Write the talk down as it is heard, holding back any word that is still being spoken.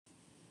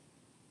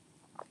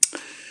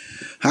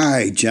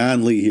Hi,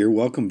 John Lee here.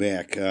 Welcome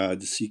back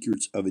to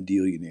Secrets of a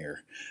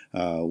Dealionaire,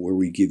 where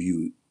we give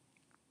you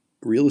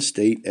real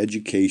estate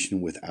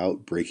education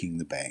without breaking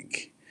the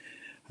bank.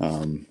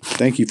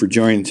 Thank you for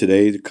joining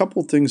today. A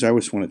couple of things I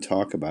just want to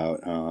talk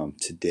about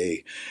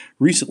today.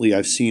 Recently,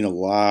 I've seen a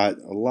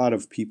lot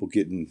of people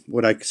getting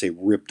what I could say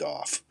ripped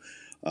off.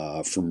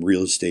 From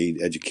real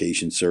estate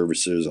education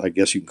services, I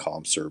guess you can call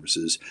them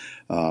services.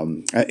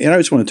 And I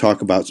just want to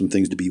talk about some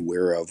things to be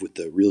aware of with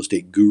the real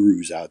estate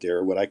gurus out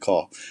there, what I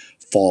call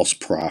false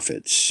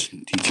prophets,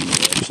 teaching you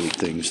actually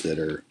things that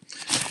are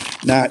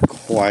not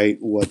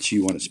quite what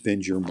you want to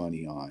spend your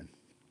money on.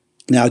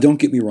 Now, don't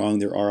get me wrong.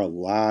 There are a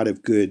lot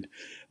of good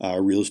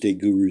real estate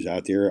gurus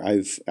out there.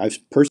 I've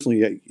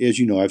personally, as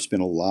you know, I've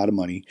spent a lot of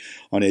money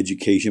on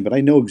education, but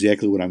I know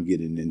exactly what I'm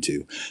getting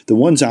into. The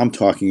ones I'm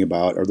talking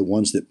about are the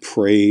ones that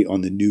prey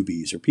on the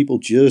newbies, or people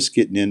just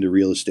getting into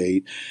real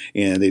estate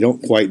and they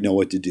don't quite know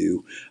what to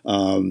do.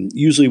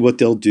 Usually, what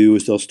they'll do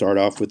is they'll start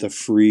off with a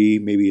free,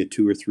 maybe a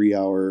 2 or 3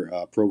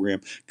 hour program.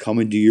 Come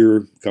into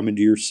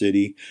your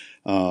city.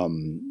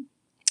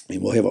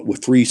 And we'll have a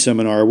free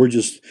seminar. We're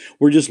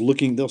just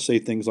looking. They'll say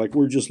things like,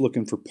 "We're just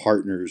looking for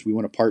partners. We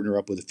want to partner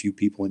up with a few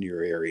people in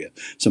your area."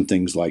 Some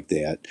things like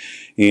that,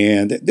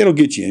 and that'll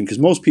get you in because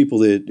most people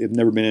that have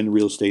never been into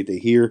real estate, they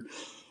hear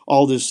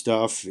all this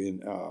stuff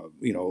and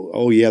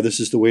oh yeah, this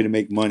is the way to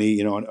make money.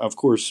 And of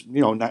course,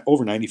 not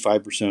over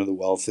 95% of the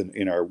wealth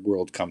in our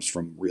world comes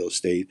from real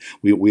estate.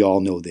 We all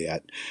know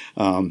that.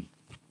 Um,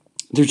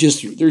 there's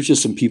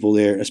just some people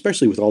there,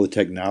 especially with all the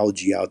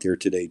technology out there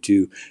today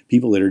too.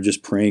 People that are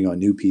just preying on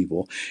new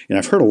people, and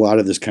I've heard a lot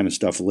of this kind of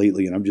stuff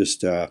lately. And I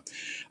just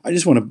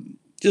want to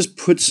just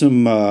put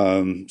some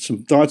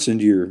thoughts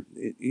into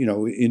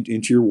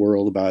into your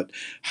world about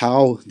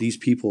how these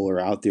people are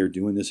out there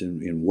doing this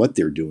and what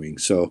they're doing.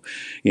 So,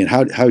 and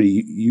how do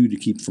you to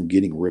keep from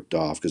getting ripped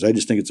off? Because I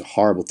just think it's a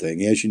horrible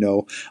thing. As you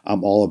know,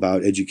 I'm all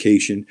about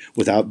education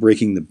without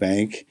breaking the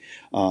bank.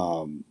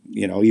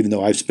 Even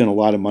though I've spent a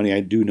lot of money, I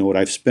do know what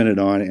I've spent it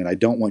on, and I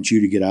don't want you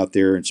to get out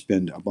there and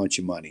spend a bunch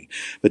of money.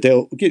 But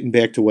getting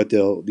back to what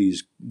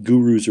these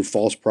gurus or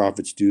false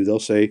prophets do. They'll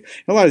say, and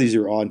a lot of these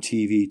are on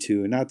TV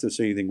too, and not to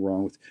say anything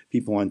wrong with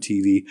people on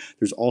TV.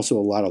 There's also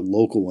a lot of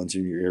local ones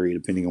in your area,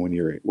 depending on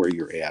where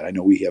you're at. I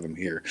know we have them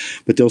here,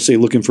 but they'll say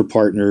looking for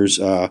partners.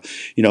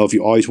 If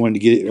you always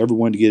ever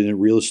wanted to get into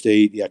real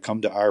estate, yeah,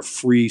 come to our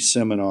free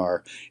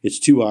seminar. It's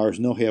 2 hours,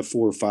 and they'll have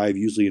 4 or 5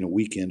 usually in a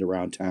weekend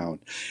around town.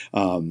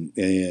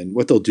 And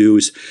what they'll do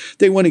is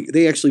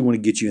they actually want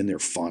to get you in their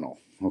funnel.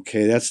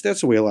 Okay, that's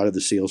the way a lot of the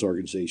sales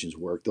organizations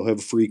work. They'll have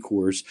a free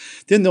course,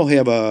 then they'll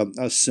have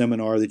a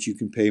seminar that you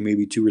can pay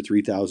maybe $2,000 or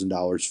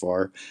 $3,000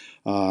 for,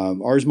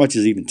 or as much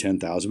as even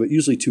 10,000, but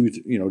usually two,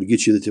 to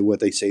get you to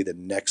what they say the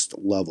next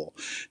level.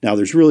 Now,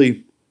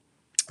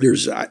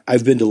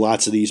 I've been to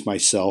lots of these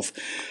myself.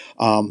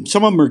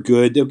 Some of them are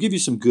good. They'll give you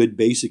some good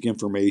basic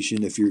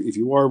information if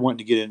you are wanting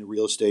to get into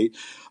real estate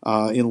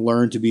and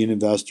learn to be an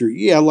investor.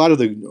 Yeah, a lot of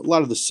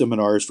the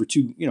seminars for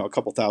a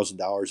couple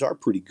 $1,000s are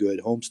pretty good.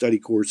 Home study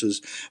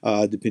courses,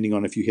 depending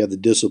on if you have the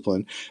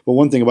discipline. But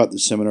one thing about the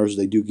seminars is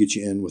they do get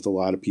you in with a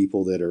lot of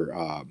people that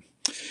are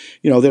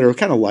that are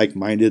kind of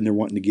like-minded and they're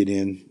wanting to get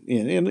in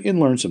and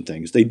learn some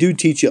things. They do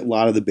teach you a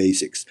lot of the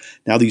basics.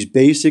 Now, these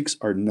basics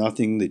are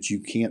nothing that you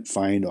can't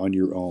find on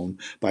your own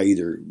by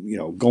either,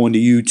 going to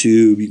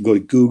YouTube, you can go to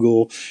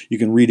Google, you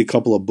can read a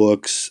couple of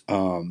books.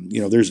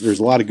 There's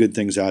a lot of good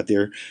things out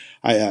there.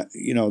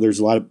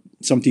 There's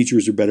some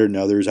teachers are better than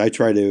others. I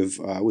try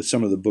to, with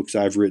some of the books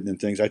I've written and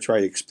things, I try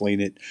to explain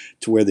it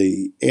to where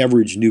the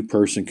average new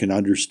person can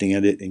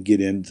understand it and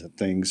get into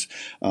things.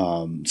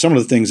 Some of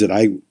the things that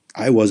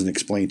I wasn't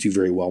explained to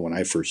very well when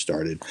I first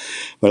started.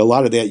 But a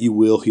lot of that you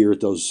will hear at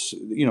those,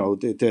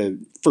 at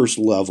the first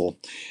level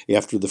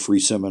after the free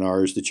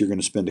seminars that you're going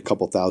to spend a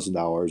couple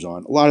 $1,000s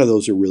on. A lot of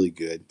those are really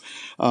good.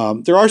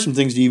 There are some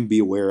things to even be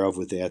aware of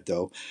with that,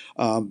 though.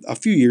 A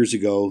few years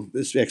ago,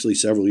 this is actually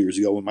several years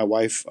ago, when my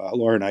wife,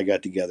 Laura, and I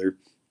got together,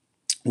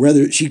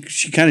 rather she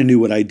kind of knew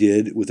what I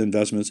did with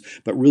investments,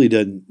 but really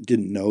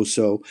didn't know.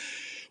 So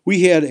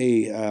we had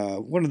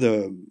one of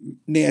the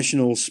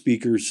national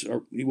speakers,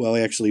 or, well,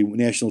 actually,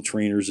 national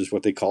trainers is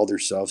what they call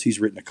themselves.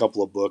 He's written a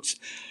couple of books,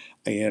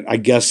 and I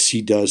guess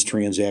he does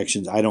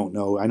transactions. I don't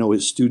know. I know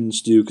his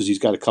students do because he's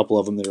got a couple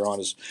of them that are on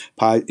his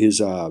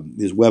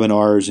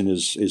webinars and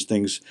his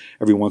things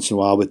every once in a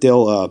while. But they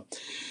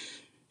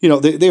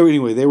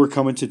were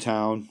coming to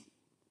town.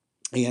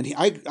 And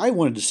I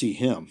wanted to see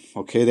him.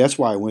 Okay, that's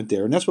why I went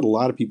there, and that's what a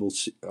lot of people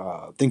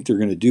think they're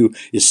going to do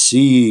is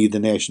see the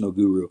national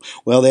guru.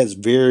 Well, that's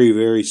very,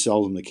 very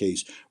seldom the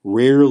case.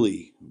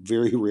 Rarely,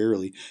 very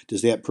rarely,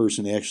 does that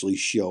person actually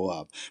show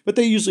up. But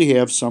they usually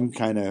have some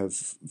kind of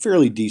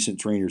fairly decent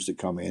trainers that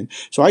come in.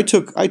 So I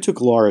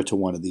took Laura to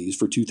one of these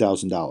for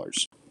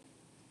 $2,000.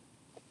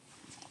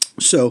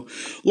 So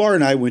Laura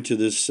and I went to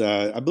this.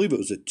 I believe it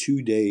was a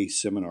 2-day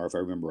seminar, if I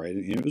remember right,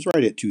 and it was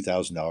right at $2,000.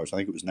 I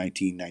think it was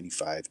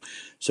 1995.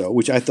 So,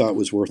 which I thought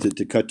was worth it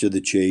to cut to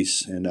the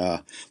chase and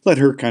let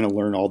her kind of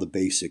learn all the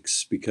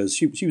basics because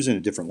she was in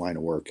a different line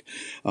of work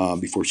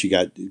before she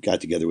got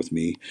together with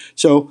me.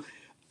 So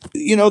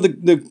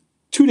the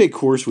 2-day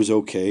course was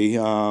okay.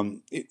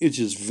 It's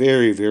just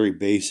very, very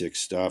basic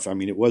stuff. I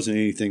mean, it wasn't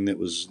anything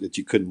that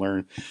you couldn't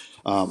learn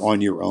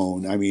on your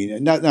own. I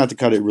mean, not to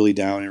cut it really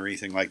down or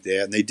anything like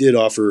that. And they did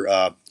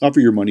offer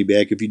your money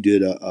back if you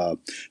did a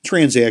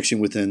transaction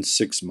within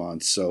 6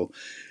 months. So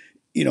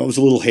it was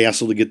a little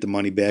hassle to get the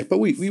money back, but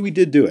we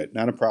did do it.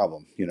 Not a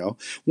problem.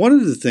 One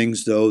of the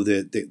things, though,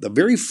 that the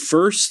very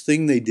first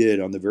thing they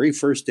did on the very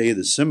first day of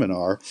the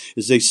seminar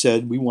is they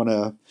said, we want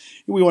to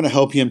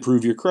help you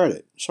improve your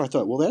credit. So I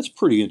thought, well, that's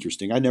pretty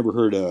interesting. I never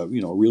heard a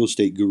real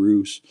estate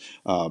gurus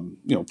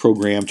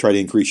program try to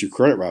increase your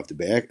credit right off the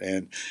back.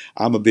 And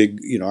I'm a big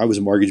I was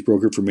a mortgage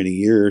broker for many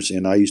years,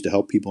 and I used to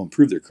help people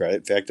improve their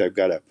credit. In fact, I've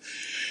got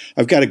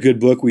a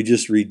good book we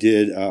just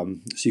redid,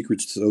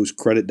 Secrets Those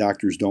Credit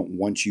Doctors Don't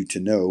Want You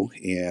to Know,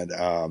 and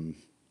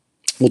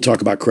we'll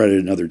talk about credit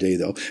another day,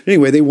 though.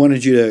 Anyway, they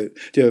wanted you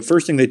to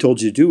first thing they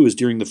told you to do was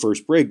during the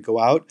first break, go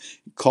out,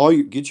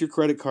 get your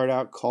credit card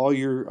out, call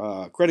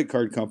your credit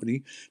card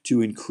company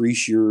to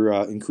increase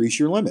your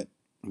limit.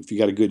 If you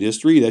got a good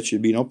history, that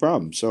should be no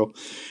problem. So,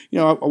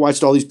 I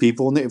watched all these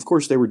people, and of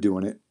course they were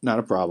doing it, not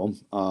a problem.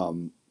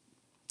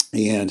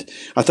 And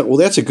I thought, well,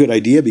 that's a good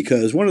idea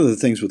because one of the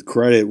things with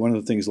credit, one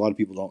of the things a lot of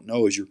people don't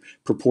know is your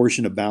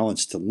proportion of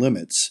balance to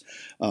limits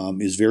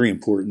is very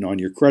important on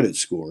your credit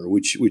score,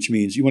 which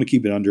means you want to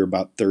keep it under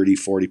about 30,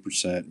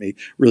 40%, maybe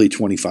really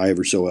 25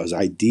 or so is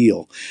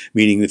ideal.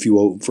 Meaning if you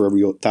owe for every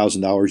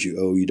 $1,000 you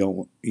owe, you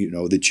don't,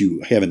 that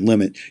you have in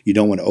limit, you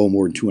don't want to owe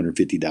more than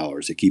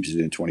 $250. It keeps it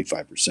in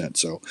 25%.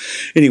 So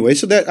anyway,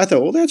 that I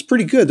thought, well, that's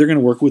pretty good. They're going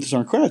to work with us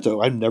on credit, though.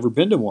 I've never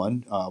been to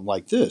one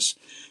like this.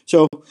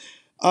 So.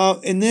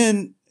 And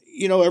then,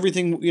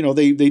 everything,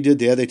 they did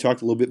that. They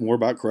talked a little bit more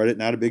about credit,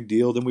 not a big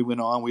deal. Then we went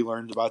on. We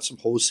learned about some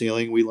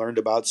wholesaling. We learned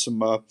about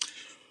some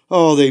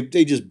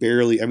they just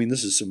barely. I mean,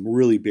 this is some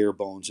really bare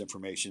bones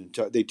information.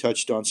 They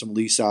touched on some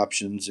lease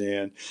options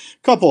and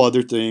a couple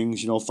other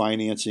things,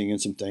 financing and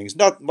some things.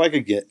 Not like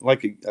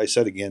I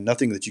said again,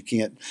 nothing that you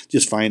can't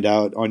just find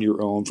out on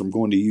your own from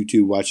going to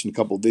YouTube, watching a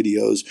couple of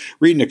videos,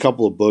 reading a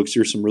couple of books.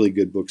 There's some really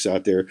good books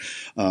out there,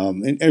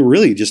 and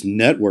really just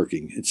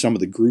networking in some of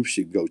the groups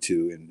you go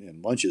to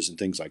and lunches and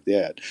things like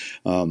that.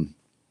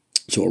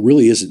 So it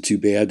really isn't too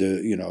bad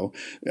to,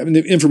 I mean,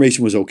 the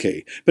information was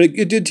okay. But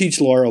it did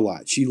teach Laura a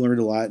lot. She learned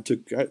a lot.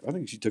 I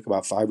think she took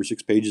about 5 or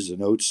 6 pages of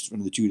notes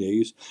from the 2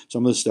 days.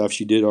 Some of the stuff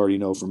she did already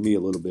know from me a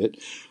little bit.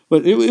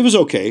 But it was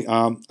okay.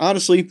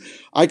 Honestly,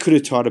 I could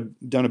have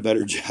done a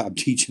better job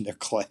teaching their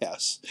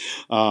class.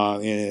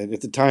 And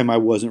at the time, I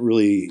wasn't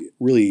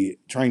really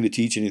trying to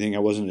teach anything. I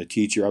wasn't a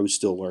teacher. I was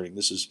still learning.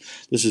 This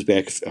is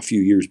back a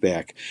few years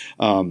back.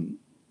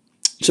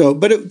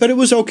 But it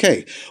was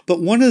okay. But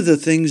one of the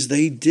things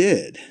they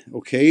did,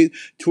 okay,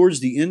 towards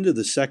the end of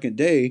the second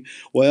day,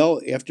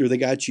 well, after they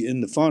got you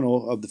in the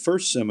funnel of the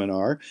first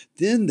seminar,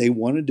 then they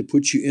wanted to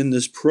put you in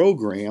this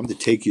program to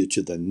take you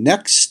to the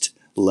next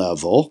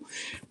level,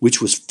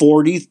 which was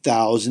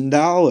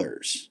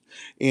 $40,000.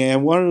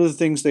 And one of the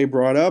things they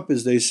brought up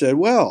is they said,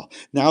 well,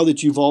 now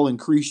that you've all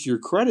increased your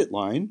credit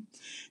line,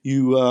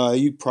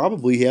 you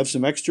probably have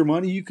some extra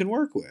money you can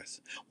work with.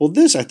 Well,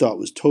 this I thought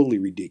was totally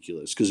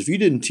ridiculous because if you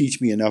didn't teach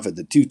me enough at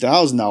the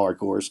 $2,000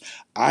 course,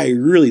 I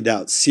really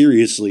doubt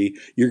seriously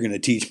you're going to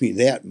teach me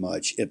that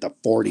much at the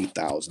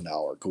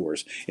 $40,000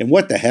 course. And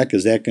what the heck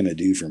is that going to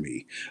do for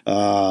me?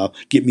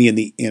 Get me in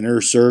the inner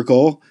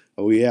circle?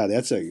 Oh yeah,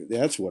 that's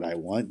what I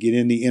want. Get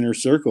in the inner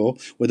circle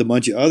with a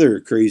bunch of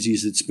other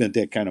crazies that spent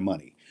that kind of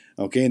money.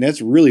 Okay, and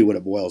that's really what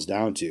it boils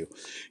down to.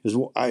 Is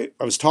I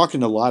was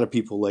talking to a lot of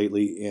people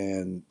lately,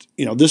 and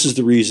this is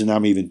the reason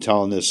I'm even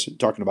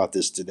talking about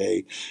this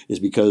today, is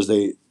because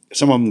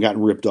some of them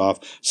gotten ripped off.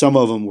 Some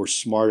of them were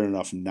smart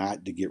enough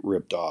not to get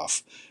ripped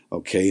off.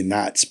 Okay,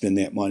 not spend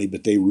that money,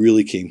 but they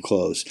really came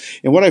close.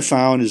 And what I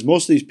found is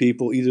most of these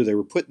people, either they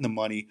were putting the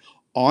money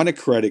on a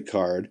credit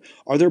card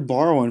or they're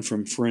borrowing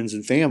from friends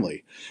and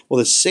family. Well,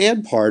 the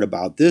sad part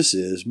about this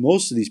is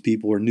most of these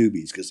people are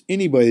newbies because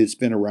anybody that's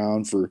been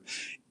around for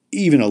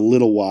even a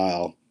little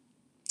while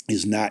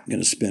is not going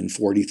to spend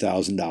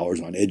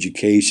 $40,000 on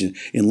education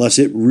unless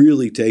it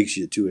really takes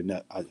you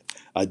to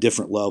a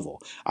different level.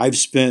 I've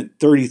spent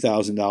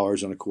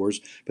 $30,000 on a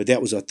course, but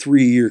that was a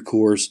 3-year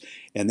course,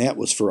 and that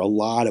was for a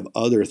lot of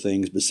other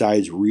things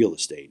besides real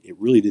estate. It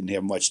really didn't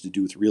have much to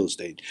do with real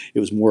estate. It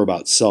was more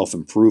about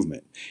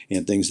self-improvement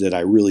and things that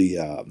I really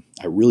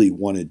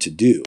wanted to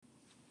do.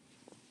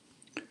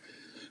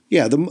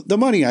 Yeah, the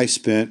money I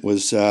spent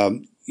was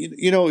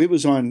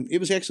it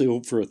was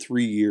actually for a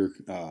 3-year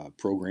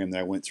program that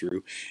I went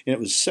through, and it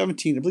was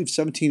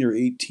 17 or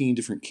 18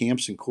 different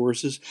camps and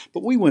courses.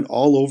 But we went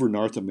all over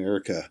North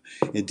America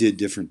and did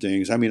different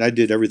things. I mean, I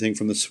did everything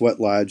from the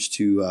Sweat Lodge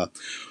to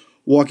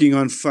walking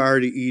on fire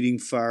to eating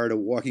fire to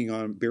walking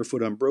on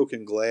barefoot on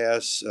broken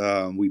glass.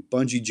 We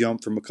bungee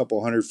jumped from a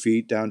couple hundred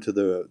feet down to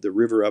the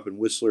river up in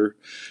Whistler,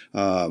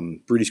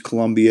 British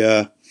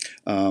Columbia.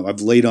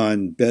 I've laid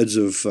on beds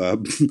of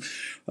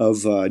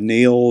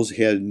nails,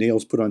 had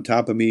nails put on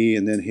top of me,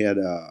 and then had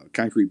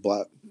concrete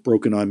block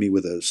broken on me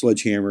with a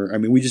sledgehammer. I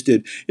mean, we just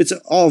did. It's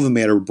all of a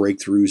matter of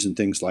breakthroughs and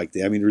things like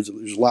that. I mean, there's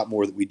a lot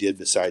more that we did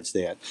besides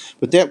that.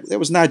 But that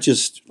was not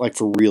just like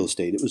for real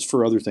estate. It was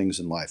for other things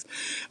in life.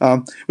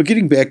 But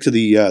getting back to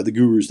the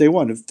gurus, they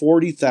wanted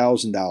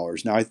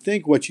 $40,000. Now I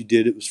think what you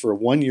did, it was for a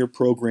 1 year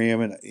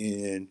program,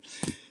 and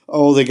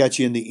oh, they got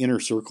you in the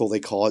inner circle, they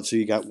call it. So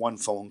you got one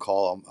phone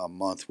call a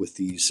month with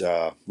these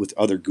with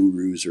other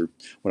gurus, or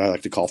what I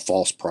like to call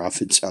false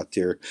prophets out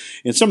there.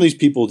 And some of these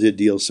people did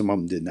deals, some of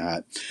them did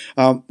not.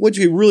 What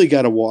you really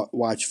got to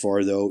watch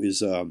for, though,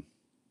 is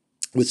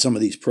with some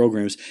of these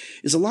programs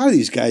is a lot of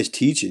these guys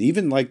teaching,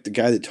 even like the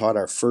guy that taught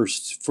our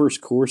first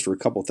course for a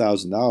couple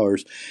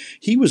 $1,000s.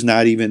 He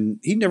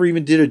never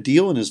even did a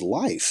deal in his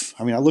life.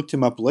 I mean, I looked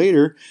him up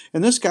later,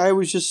 and this guy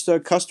was just a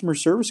customer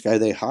service guy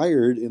they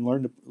hired and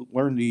learned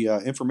the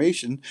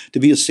information to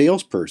be a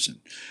salesperson.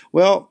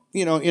 Well,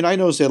 and I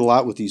noticed that a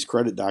lot with these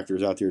credit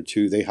doctors out there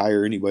too. They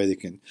hire anybody that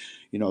can,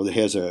 that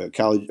has a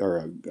college or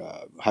a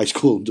high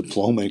school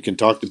diploma and can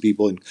talk to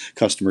people in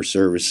customer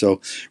service.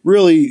 So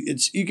really,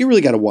 you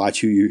really got to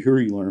watch who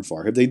you learn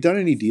for. Have they done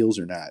any deals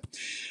or not?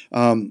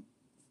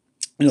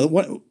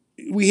 What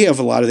we have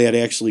a lot of that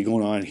actually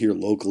going on here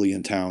locally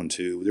in town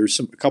too. There's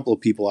a couple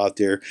of people out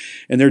there,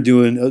 and they're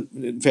doing.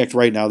 In fact,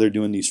 right now they're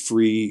doing these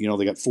free.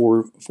 They got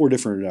four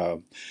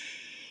different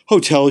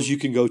hotels you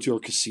can go to, or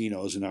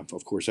casinos, and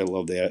of course I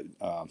love that.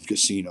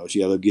 Casinos,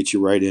 yeah, they'll get you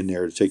right in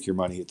there to take your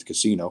money at the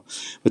casino.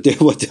 But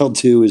what they'll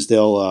do is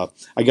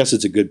I guess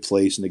it's a good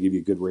place, and they give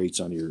you good rates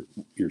on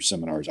your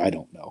seminars. I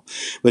don't know,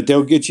 but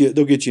they'll get you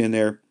in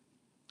there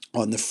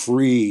on the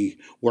free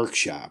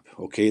workshop.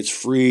 Okay, it's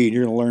free, and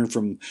you're going to learn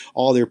from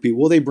all their people.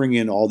 Well, they bring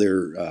in all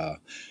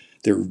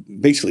they're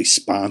basically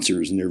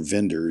sponsors and they're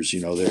vendors,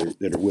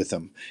 that are with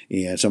them.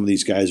 And some of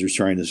these guys are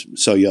trying to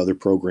sell you other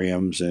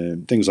programs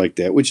and things like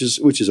that, which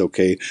is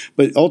okay.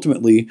 But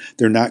ultimately,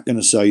 they're not going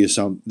to sell you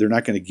they're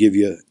not going to give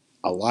you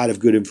a lot of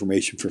good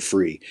information for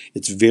free.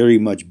 It's very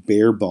much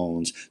bare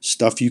bones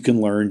stuff you can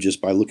learn just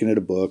by looking at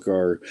a book,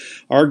 or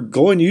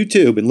go on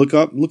YouTube and look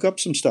up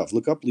some stuff.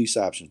 Look up lease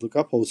options, look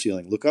up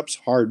wholesaling, look up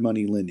hard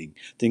money lending,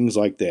 things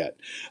like that.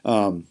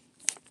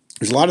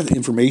 There's a lot of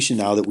information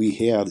now that we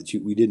have that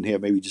we didn't have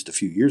maybe just a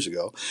few years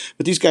ago.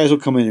 But these guys will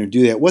come in and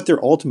do that. What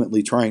they're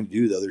ultimately trying to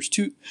do, though, there's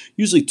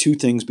usually two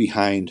things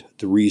behind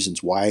the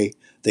reasons why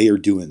they are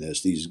doing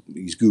this, these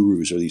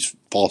gurus or these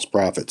false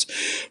prophets.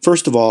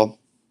 First of all,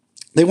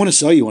 they want to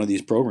sell you one of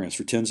these programs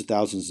for tens of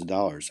thousands of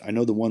dollars. I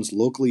know the ones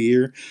locally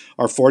here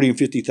are $40,000 and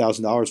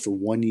 $50,000 for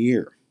 1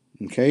 year.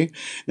 Okay,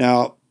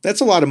 now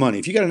that's a lot of money.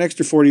 If you got an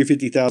extra $40,000 or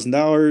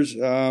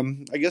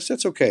 $50,000, I guess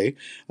that's okay.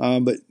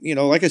 But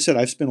like I said,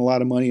 I've spent a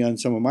lot of money on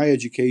some of my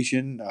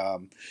education.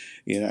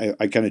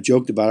 I kind of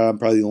joked about it. I'm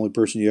probably the only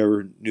person you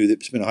ever knew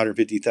that spent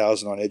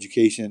 $150,000 on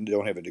education and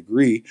don't have a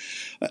degree.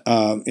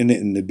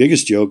 And the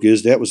biggest joke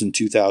is that was in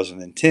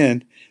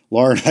 2010.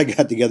 Laura and I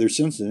got together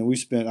since then, and we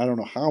spent I don't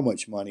know how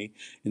much money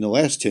in the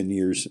last 10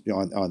 years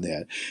on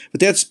that. But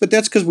that's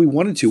because we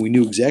wanted to. We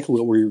knew exactly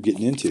what we were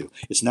getting into.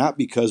 It's not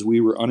because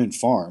we were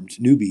uninformed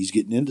newbies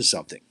getting into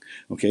something.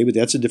 Okay, but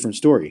that's a different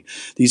story.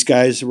 These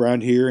guys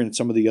around here and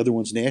some of the other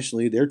ones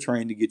nationally, they're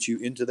trying to get you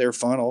into their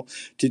funnel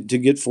to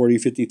get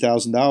 $40,000,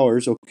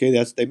 $50,000.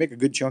 Okay, they make a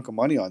good chunk of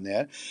money on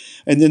that,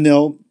 and then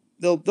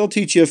they'll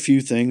teach you a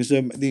few things.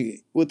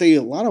 What a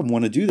lot of them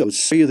want to do though is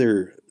sell you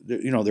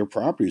their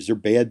properties, their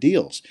bad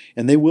deals,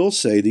 and they will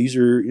say these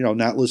are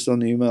not listed on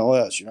the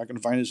MLS. You're not going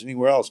to find this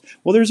anywhere else.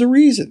 Well, there's a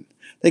reason.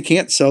 They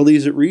can't sell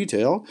these at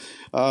retail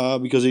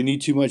because they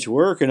need too much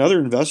work, and other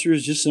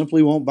investors just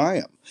simply won't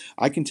buy them.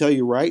 I can tell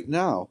you right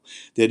now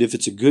that if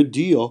it's a good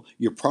deal,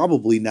 you're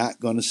probably not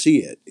going to see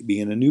it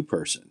being a new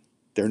person.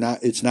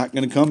 It's not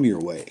going to come your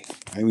way.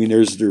 I mean,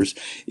 there's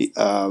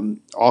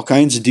all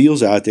kinds of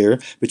deals out there,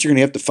 but you're going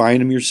to have to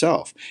find them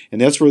yourself. And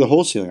that's where the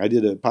wholesaling. I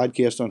did a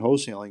podcast on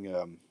wholesaling,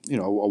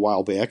 a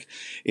while back,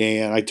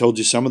 and I told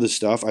you some of the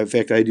stuff. In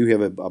fact, I do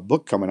have a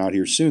book coming out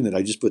here soon that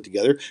I just put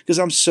together because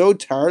I'm so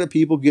tired of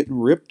people getting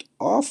ripped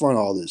off on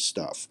all this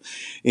stuff.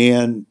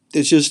 And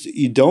it's just,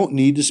 you don't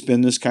need to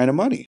spend this kind of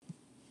money.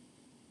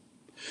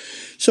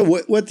 So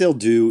what they'll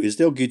do is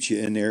they'll get you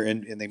in there,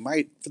 and they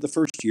might, for the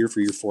first year,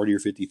 for your 40 or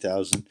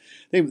 50,000,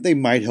 they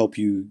might help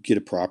you get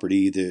a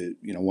property that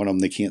one of them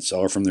they can't sell,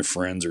 or from their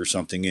friends or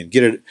something, and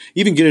get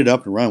it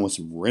up and running with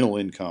some rental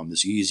income,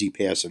 this easy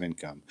passive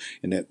income.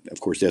 And that,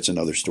 of course, that's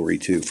another story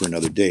too for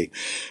another day.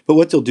 But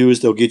what they'll do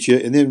is they'll get you,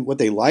 and then what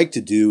they like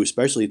to do,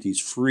 especially at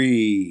these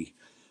free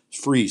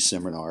free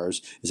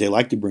seminars is they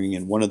like to bring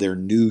in one of their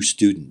new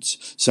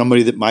students,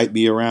 somebody that might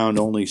be around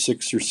only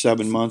 6 or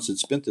 7 months that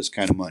spent this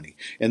kind of money,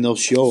 and they'll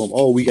show them,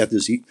 oh, we got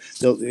this.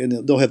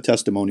 They'll have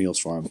testimonials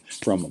from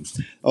them.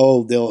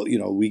 Oh,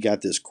 we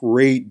got this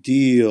great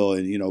deal,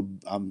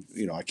 and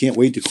I can't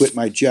wait to quit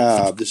my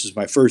job. This is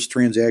my first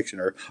transaction,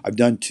 or I've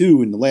done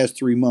two in the last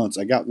 3 months.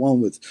 I got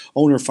one with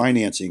owner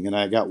financing, and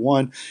I got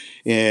one,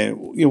 and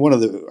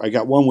I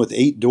got one with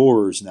 8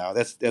 doors now.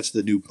 That's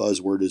the new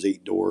buzzword is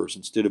 8 doors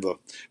instead of a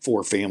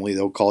 4 family.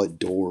 They'll call it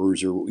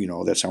doors, or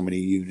that's how many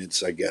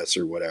units, I guess,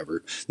 or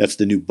whatever. That's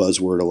the new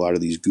buzzword a lot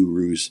of these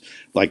gurus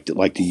like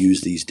to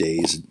use these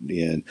days.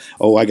 And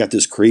oh, I got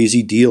this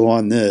crazy deal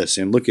on this,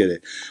 and look at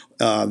it.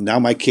 Now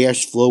my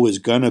cash flow is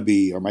gonna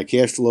be, or my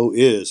cash flow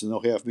is, and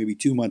they'll have maybe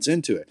 2 months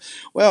into it.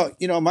 Well,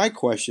 my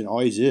question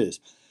always is,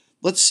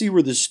 let's see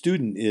where the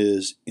student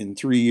is in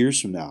 3 years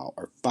from now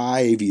or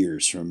 5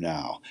 years from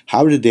now.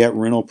 How did that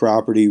rental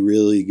property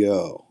really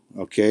go?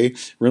 Okay,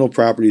 rental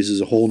properties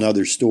is a whole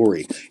nother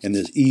story. And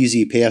this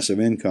easy passive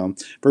income,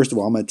 first of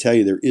all, I'm going to tell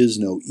you there is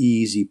no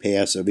easy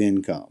passive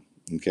income.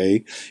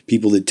 Okay,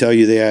 people that tell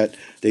you that,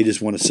 they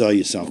just want to sell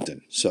you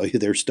something, sell you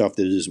their stuff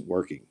that isn't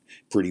working.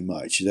 Pretty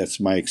much, that's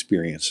my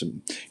experience,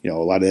 and a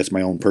lot of that's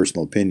my own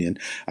personal opinion.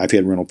 I've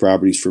had rental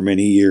properties for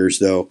many years,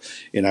 though,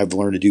 and I've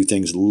learned to do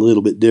things a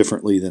little bit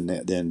differently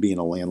than being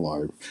a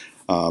landlord.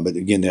 But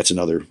again, that's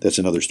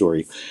another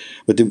story.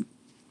 But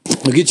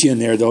I'll get you in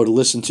there, though, to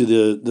listen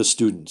to the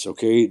students,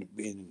 okay?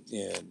 And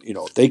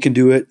if they can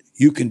do it,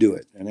 you can do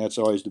it. And that's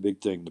always the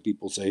big thing. The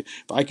people say,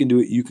 if I can do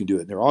it, you can do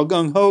it. And they're all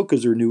gung-ho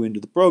because they're new into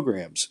the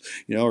programs,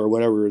 or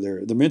whatever,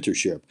 the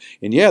mentorship.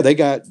 And yeah, they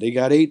got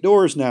 8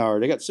 doors now, or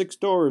they got 6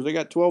 doors, they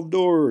got 12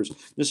 doors.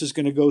 This is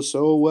going to go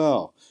so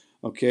well.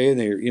 Okay, and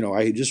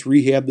I just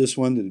rehabbed this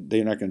one.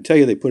 They're not going to tell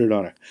you. They put it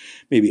on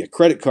maybe a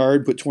credit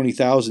card, put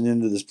 20,000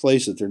 into this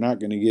place that they're not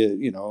going to get.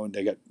 And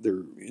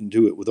they're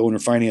into it with owner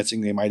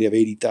financing. They might have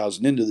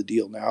 80,000 into the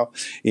deal now,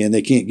 and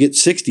they can't get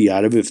 60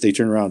 out of it if they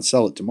turn around and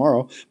sell it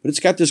tomorrow. But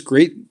it's got this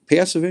great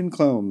passive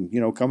income,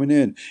 coming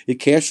in. It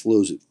cash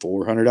flows at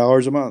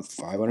 $400 a month,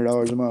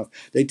 $500 a month.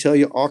 They tell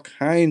you all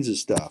kinds of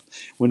stuff.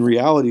 When in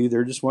reality,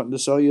 they're just wanting to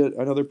sell you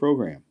another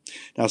program.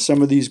 Now,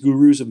 some of these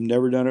gurus have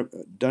never done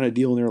a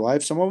deal in their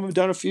life. Some of them have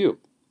done a few,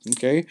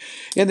 okay?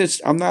 And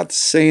I'm not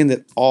saying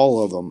that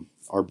all of them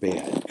are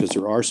bad, because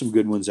there are some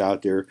good ones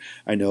out there.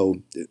 I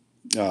know,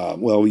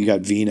 you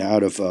got Vina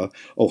out of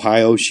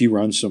Ohio. She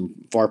runs some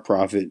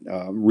for-profit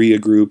RIA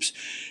groups.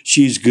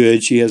 She's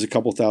good. She has a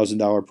couple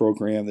 $1,000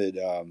 program that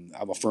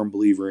I'm a firm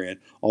believer in.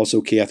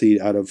 Also, Kathy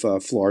out of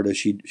Florida.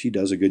 She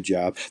does a good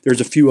job.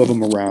 There's a few of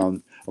them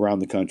around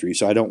the country.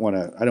 So I don't want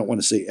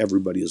to say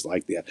everybody is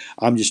like that.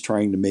 I'm just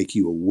trying to make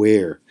you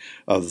aware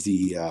of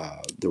the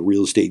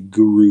real estate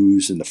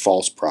gurus and the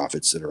false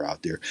prophets that are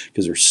out there,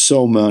 because there's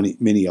so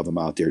many of them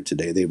out there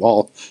today. They've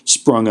all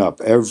sprung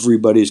up.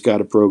 Everybody's got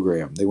a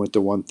program. They went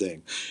to one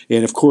thing,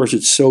 and of course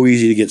it's so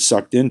easy to get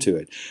sucked into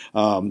it.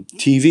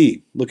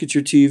 TV. Look at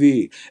your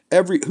TV.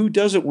 Who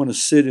doesn't want to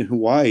sit in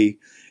Hawaii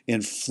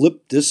and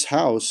flip this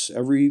house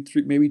every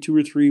maybe 2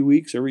 or 3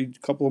 weeks, every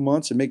couple of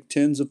months, and make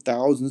tens of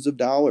thousands of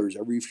dollars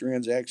every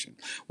transaction?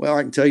 Well,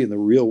 I can tell you in the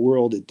real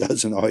world, it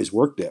doesn't always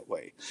work that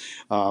way.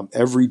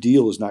 Every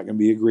deal is not going to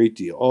be a great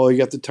deal. Oh, you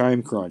got the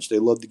time crunch. They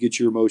love to get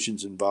your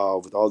emotions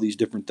involved with all these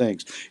different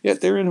things.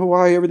 Yet they're in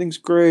Hawaii, everything's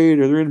great,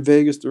 or they're in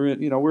Vegas, they're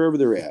in, wherever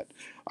they're at.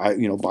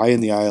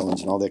 Buying the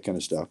islands and all that kind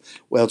of stuff.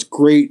 Well, it's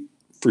great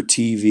for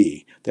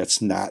TV.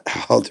 That's not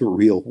how the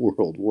real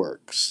world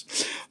works.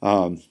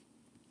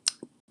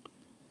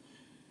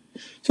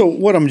 So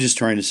what I'm just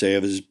trying to say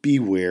is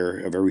beware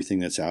of everything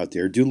that's out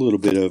there. Do a little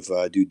bit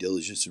of due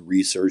diligence and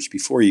research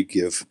before you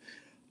give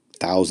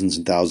thousands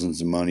and thousands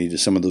of money to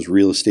some of those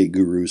real estate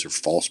gurus or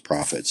false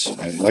prophets.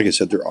 And like I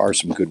said, there are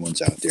some good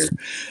ones out there.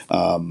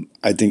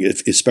 I think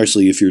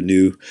especially if you're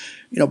new,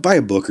 buy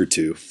a book or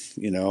two,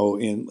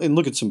 and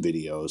look at some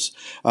videos.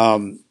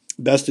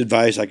 Best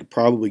advice I could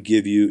probably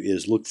give you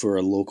is look for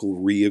a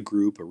local RIA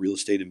group, a real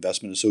estate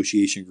investment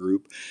association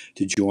group,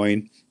 to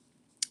join.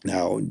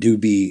 Now, do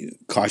be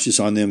cautious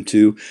on them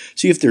too.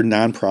 See if they're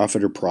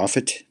nonprofit or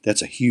profit.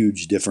 That's a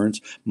huge difference.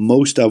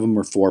 Most of them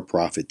are for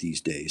profit these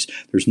days.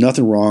 There's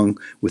nothing wrong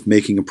with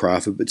making a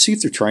profit, but see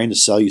if they're trying to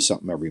sell you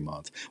something every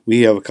month.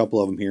 We have a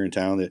couple of them here in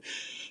town that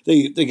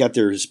they got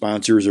their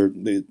sponsors, or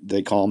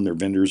they call them their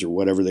vendors, or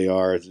whatever they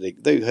are.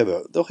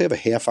 They'll have a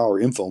half-hour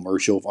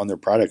infomercial on their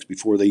products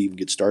before they even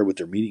get started with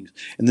their meetings,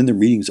 and then their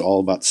meeting's all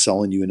about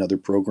selling you another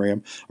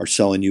program or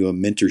selling you a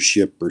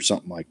mentorship or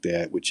something like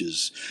that, which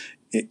is,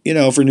 for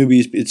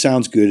newbies, it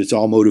sounds good. It's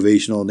all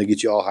motivational, and they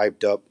get you all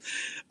hyped up.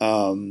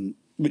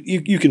 But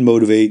you can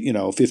motivate,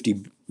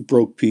 50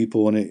 broke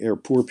people or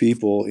poor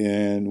people,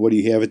 and what do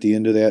you have at the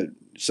end of that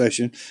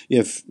session? You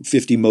have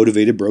 50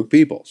 motivated broke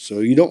people. So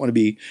you don't want to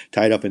be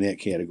tied up in that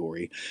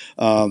category.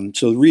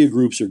 So the RIA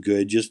groups are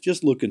good.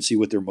 Just look and see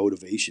what their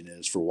motivation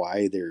is for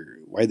why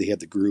they have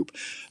the group.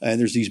 And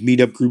there's these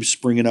meetup groups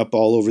springing up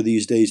all over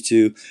these days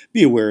too.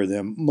 Be aware of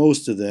them.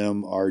 Most of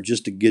them are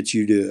just to get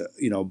you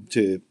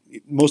to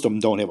most of them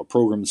don't have a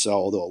program to sell,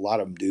 although a lot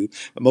of them do.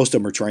 But most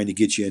of them are trying to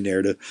get you in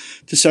there to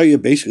sell you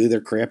basically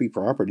their crappy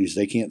properties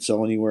they can't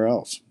sell anywhere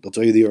else. They'll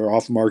tell you they are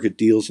off-market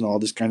deals and all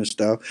this kind of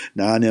stuff,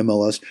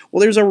 non-MLS.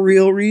 Well, there's a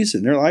real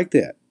reason they're like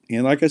that.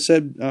 And like I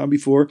said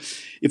before,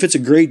 if it's a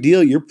great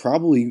deal, you're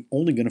probably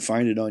only going to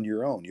find it on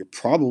your own. You're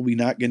probably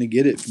not going to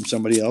get it from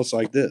somebody else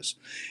like this.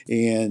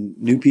 And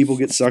new people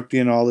get sucked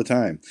in all the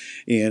time.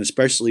 And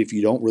especially if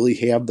you don't really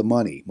have the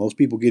money. Most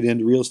people get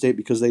into real estate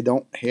because they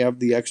don't have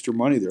the extra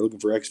money. They're looking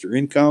for extra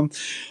income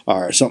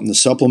or something to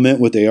supplement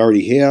what they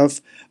already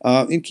have.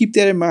 And keep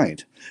that in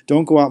mind.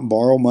 Don't go out and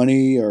borrow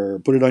money or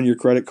put it on your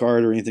credit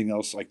card or anything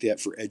else like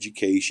that for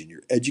education.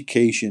 Your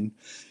education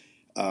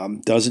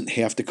doesn't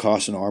have to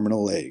cost an arm and a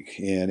leg.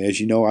 And as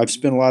you know, I've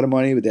spent a lot of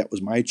money, but that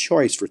was my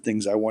choice for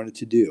things I wanted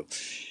to do.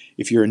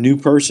 If you're a new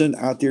person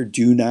out there,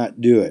 do not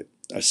do it.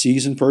 A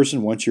seasoned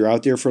person, once you're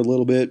out there for a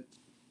little bit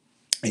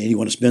and you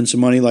want to spend some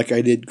money like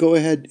I did, go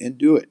ahead and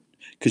do it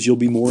because you'll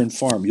be more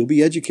informed. You'll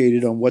be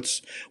educated on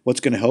what's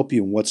going to help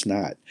you and what's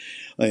not.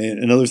 And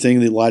another thing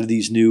that a lot of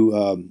these new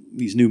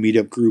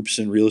meetup groups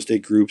and real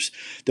estate groups,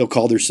 they'll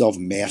call themselves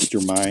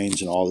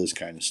masterminds and all this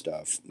kind of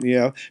stuff.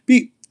 Yeah,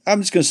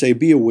 I'm just going to say,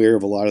 be aware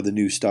of a lot of the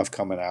new stuff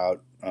coming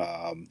out.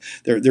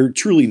 They're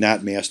truly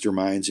not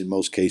masterminds in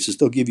most cases.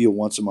 They'll give you a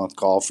once a month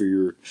call for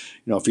your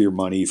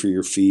money, for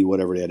your fee,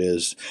 whatever that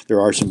is.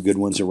 There are some good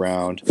ones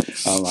around.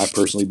 I've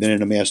personally been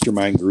in a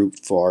mastermind group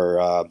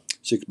for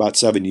about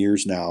 7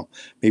 years now,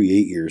 maybe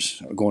 8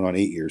 years, going on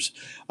 8 years.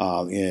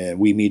 And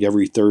we meet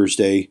every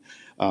Thursday.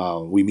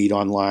 We meet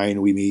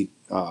online. We meet.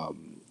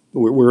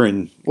 We're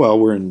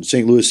in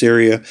St. Louis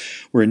area.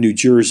 We're in New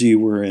Jersey.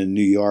 We're in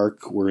New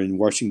York. We're in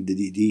Washington,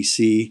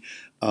 D.C.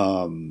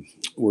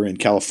 We're in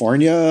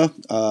California,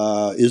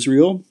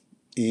 Israel,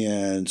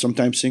 and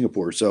sometimes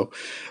Singapore. So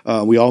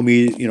we all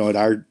meet,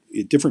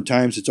 at different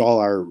times. It's all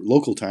our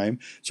local time.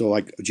 So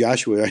like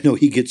Joshua, I know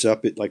he gets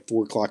up at like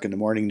 4 o'clock in the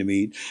morning to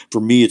meet. For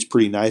me, it's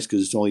pretty nice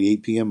because it's only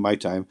 8 p.m. my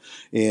time.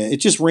 And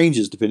it just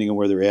ranges depending on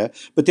where they're at.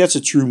 But that's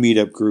a true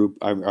meetup group,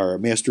 our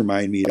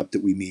mastermind meetup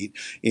that we meet.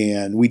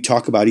 And we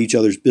talk about each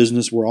other's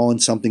business. We're all in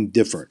something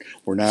different.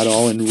 We're not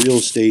all in real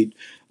estate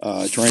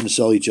trying to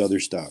sell each other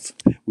stuff.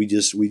 We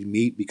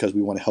meet because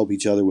we want to help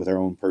each other with our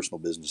own personal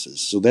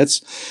businesses. So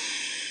that's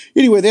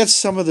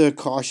some of the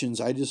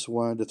cautions I just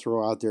wanted to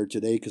throw out there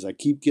today because I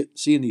keep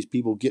seeing these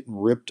people getting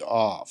ripped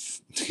off.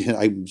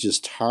 I'm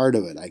just tired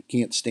of it. I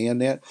can't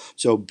stand that.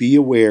 So be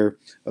aware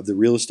of the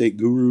real estate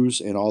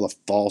gurus and all the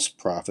false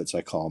prophets,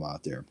 I call them,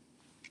 out there.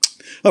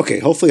 Okay,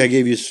 hopefully I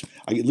gave you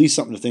at least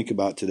something to think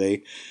about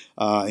today.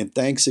 And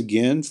thanks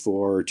again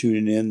for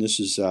tuning in. This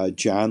is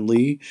John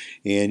Lee,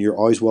 and you're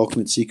always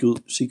welcome at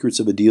Secrets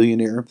of a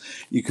Dealionaire.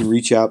 You can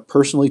reach out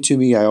personally to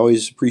me. I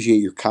always appreciate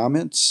your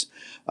comments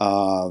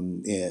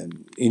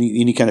and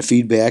any kind of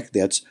feedback.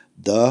 That's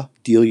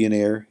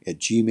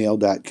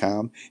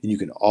thedealionaire@gmail.com. And you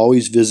can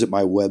always visit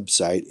my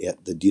website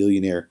at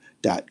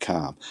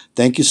thedealionaire.com.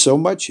 Thank you so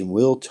much, and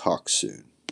we'll talk soon.